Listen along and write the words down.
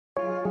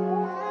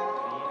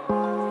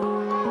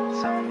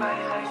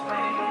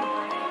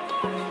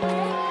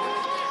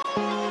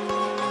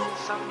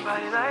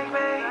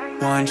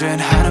Wondering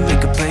how to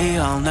make a play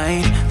all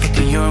night,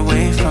 looking your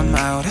way from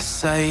out of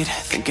sight,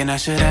 thinking I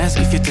should ask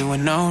if you're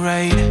doing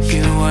alright.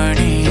 You weren't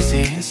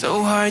easy,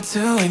 so hard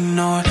to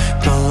ignore.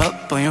 Pull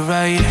up on your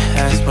right,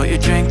 ask what you're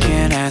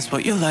drinking, ask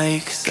what you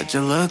like. Said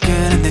you look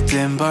good in the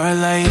dim bar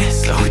light,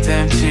 so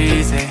damn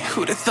cheesy.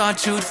 Who'd have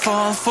thought you'd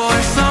fall for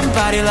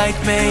somebody like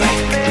me?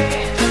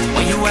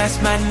 When you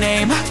asked my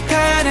name, I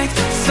panicked,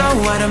 so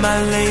out of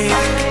my league.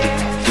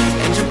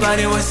 And your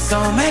body was so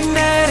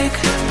magnetic.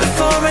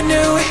 Before I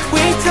knew it,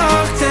 we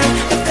talked, and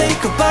I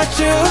think about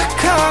you a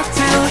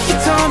cocktail. You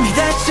told me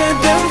that you've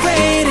been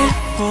waiting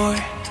for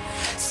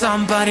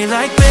somebody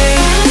like me.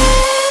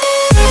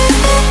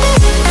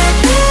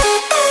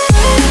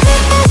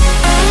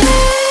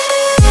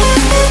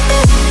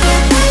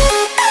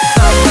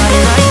 Somebody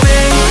like me.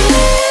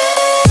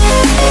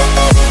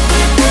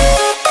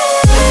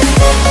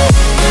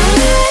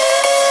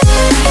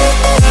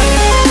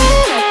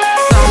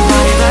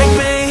 Somebody like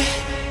me.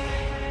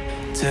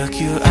 Took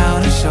you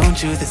out and showed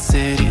you the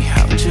city.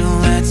 How'd you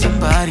let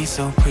somebody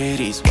so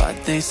pretty's what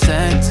they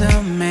said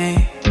to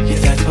me? Yeah,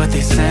 that's what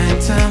they said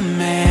to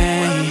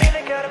me.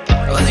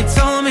 Well, they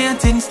told me I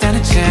didn't stand a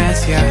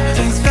chance, yeah.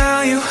 Face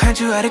value, had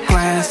you at a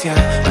glance, yeah.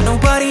 But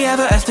nobody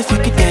ever asked if you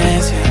could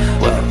dance, yeah.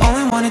 Well, the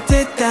only one who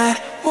did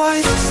that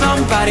was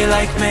somebody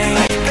like me.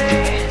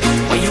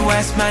 When you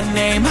asked my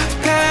name, I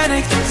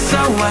panicked, so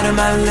out of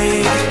my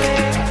league.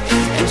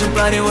 And your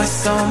body was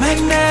so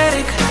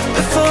magnetic.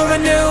 Before I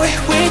knew it,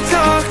 we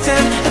talked,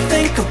 and I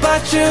think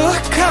about you a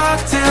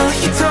cocktail.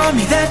 You told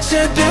me that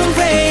you've been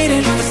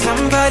waiting for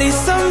somebody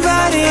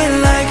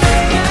like me.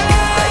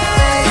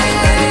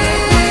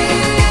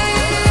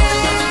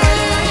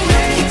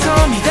 You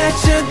told me that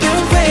you've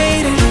been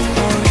waiting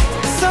for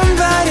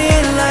somebody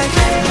like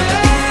me.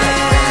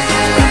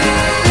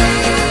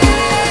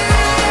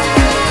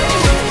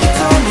 You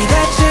told me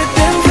that you've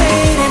been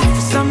waiting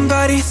for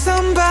somebody like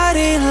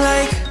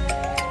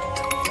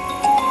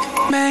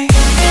me.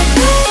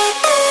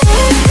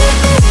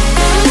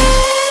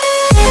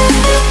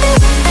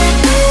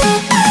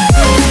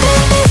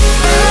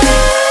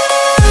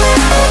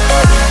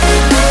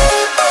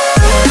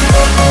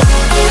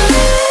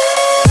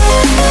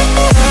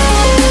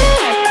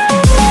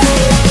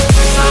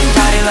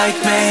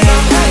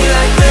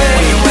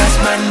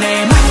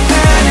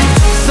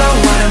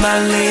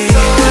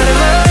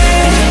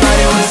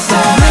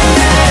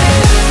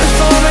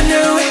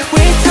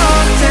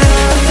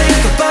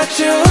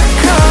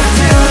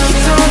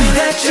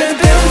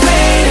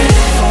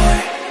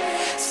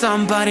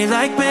 Somebody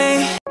like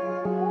me.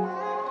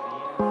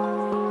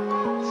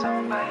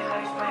 Somebody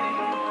like me.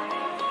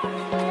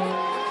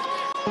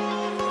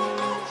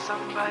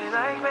 Somebody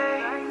like me.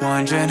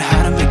 Wondering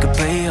how to make a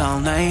play all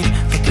night,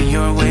 looking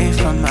your way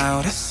from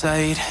out of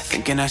sight,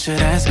 thinking I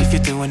should ask if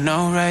you're doing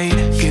alright.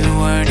 You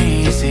weren't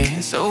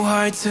easy, so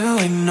hard to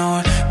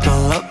ignore.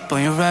 Pull up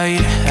on your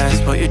right,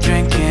 ask what you're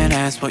drinking,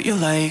 ask what you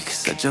like.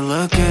 Said you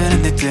look good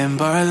in the dim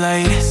bar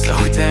light, so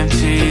damn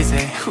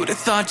cheesy. Who'd have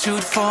thought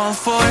you'd fall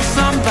for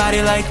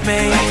somebody like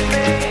me?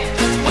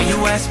 When you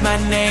asked my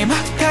name,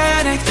 I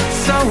panicked,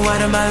 so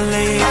out of my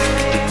league.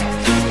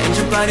 And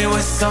your body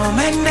was so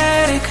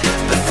magnetic.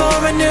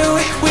 Before I knew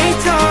it, we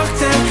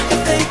talked, and I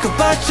think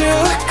about you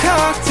a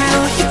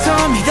cocktail. You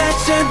told me that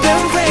you've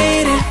been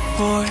waiting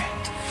for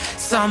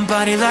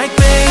somebody like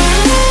me.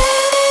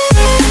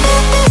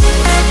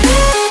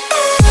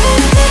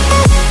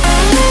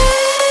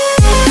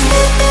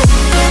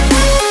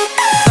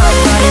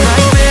 Somebody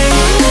like me.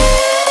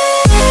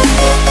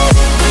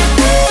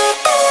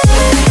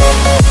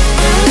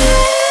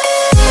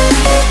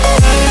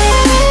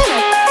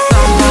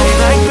 Somebody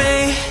like me.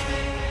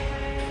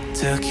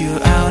 Took you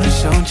out and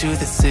showed you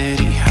the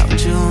city. How'd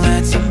you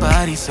let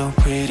somebody so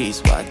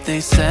pretty's what they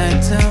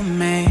said to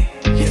me?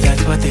 Yeah,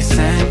 that's what they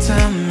said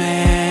to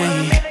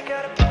me.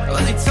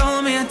 Well, they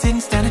told me I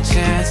didn't stand a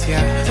chance,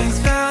 yeah. Face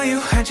value,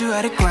 had you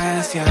at a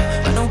glance, yeah.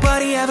 But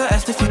nobody ever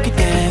asked if you could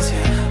dance,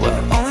 yeah. Well,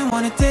 the only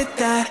one who did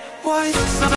that was